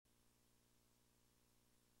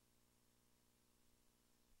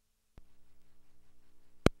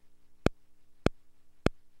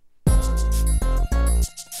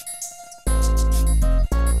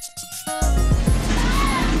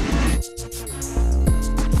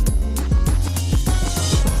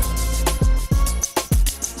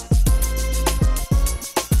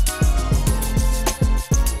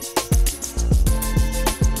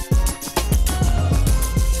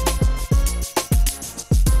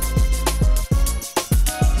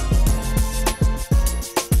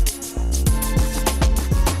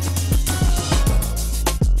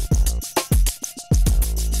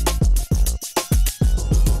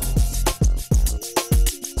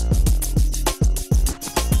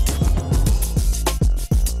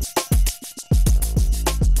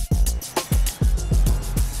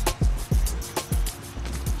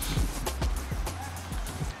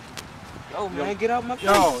Yo, man, get out my face.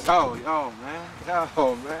 Yo, man.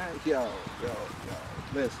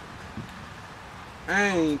 Listen. I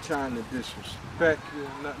ain't trying to disrespect you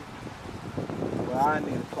or nothing, but I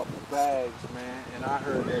need a couple bags, man, and I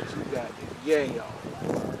heard that you got the YaYo.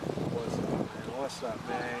 What's up,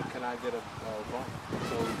 man? Can I get a bump?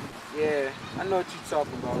 So, yeah, I know what you're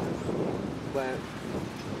talking about, but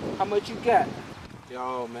how much you got?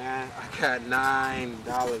 Yo, man, I got $9,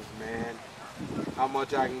 man. How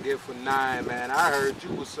much I can get for $9, man? I heard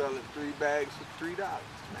you was selling 3 bags for $3, man.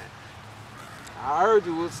 I heard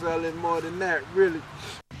you was selling more than that, really.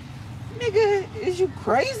 Nigga, is you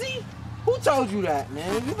crazy? Who told you that,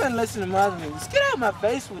 man? You been listening to my other niggas. Get out of my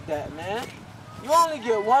face with that, man. You only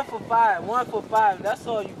get 1 for 5, 1 for 5. That's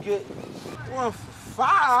all you get. 1 for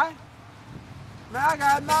 5? Man, I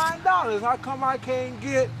got $9. How come I can't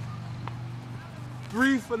get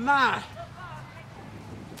 3 for 9?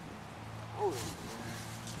 Oh,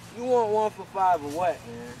 you want 1 for 5 or what,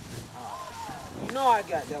 man? You know I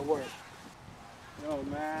got that work. Yo,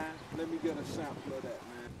 man, let me get a sample of that,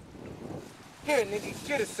 man. Here, nigga,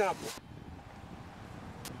 get a sample.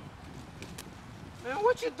 Man,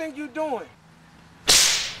 what you think you doing?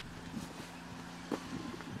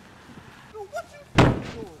 What you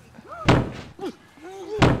doing?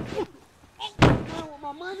 Man, with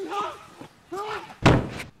my money, huh?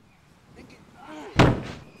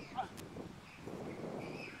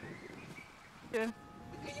 Yeah.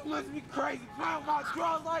 You must be crazy, playing my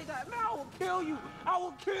drugs like that. Man, I will kill you. I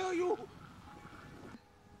will kill you.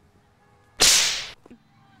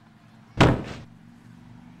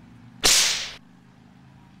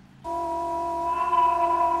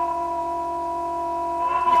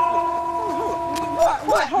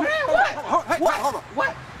 What? Man, what? Hold on.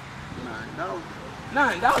 What? $9. $9?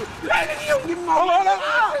 Man, nigga, you don't give me my money.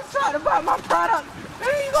 I'm just trying to buy my product.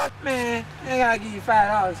 Man, I gotta give you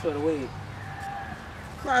 $5 for the wig.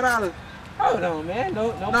 $5? Hold on, man.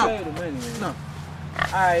 Don't play with the money, man. No.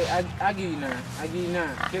 Alright, I give you 9. I give you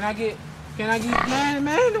 9. Can I get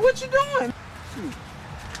man, what you doing?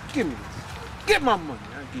 Give me this. Get my money.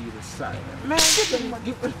 I'll give you the side. Man, get the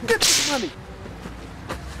money. Get the money.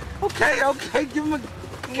 Okay, give my money.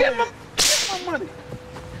 Yeah,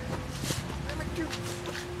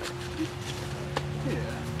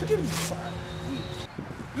 give me 5.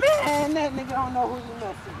 Man, that nigga don't know who you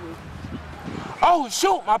messing with. Oh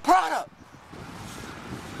shoot, my product!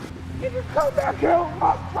 Nigga, come back here with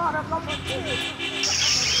my product. I'm gonna kill you.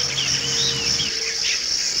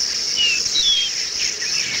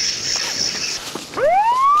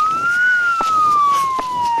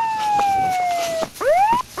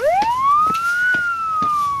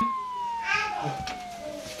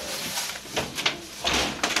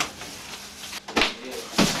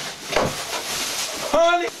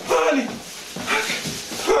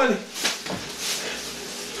 Honey,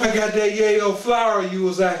 I got that YaYo flour you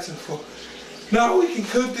was asking for. Now we can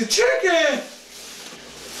cook the chicken.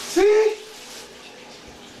 See?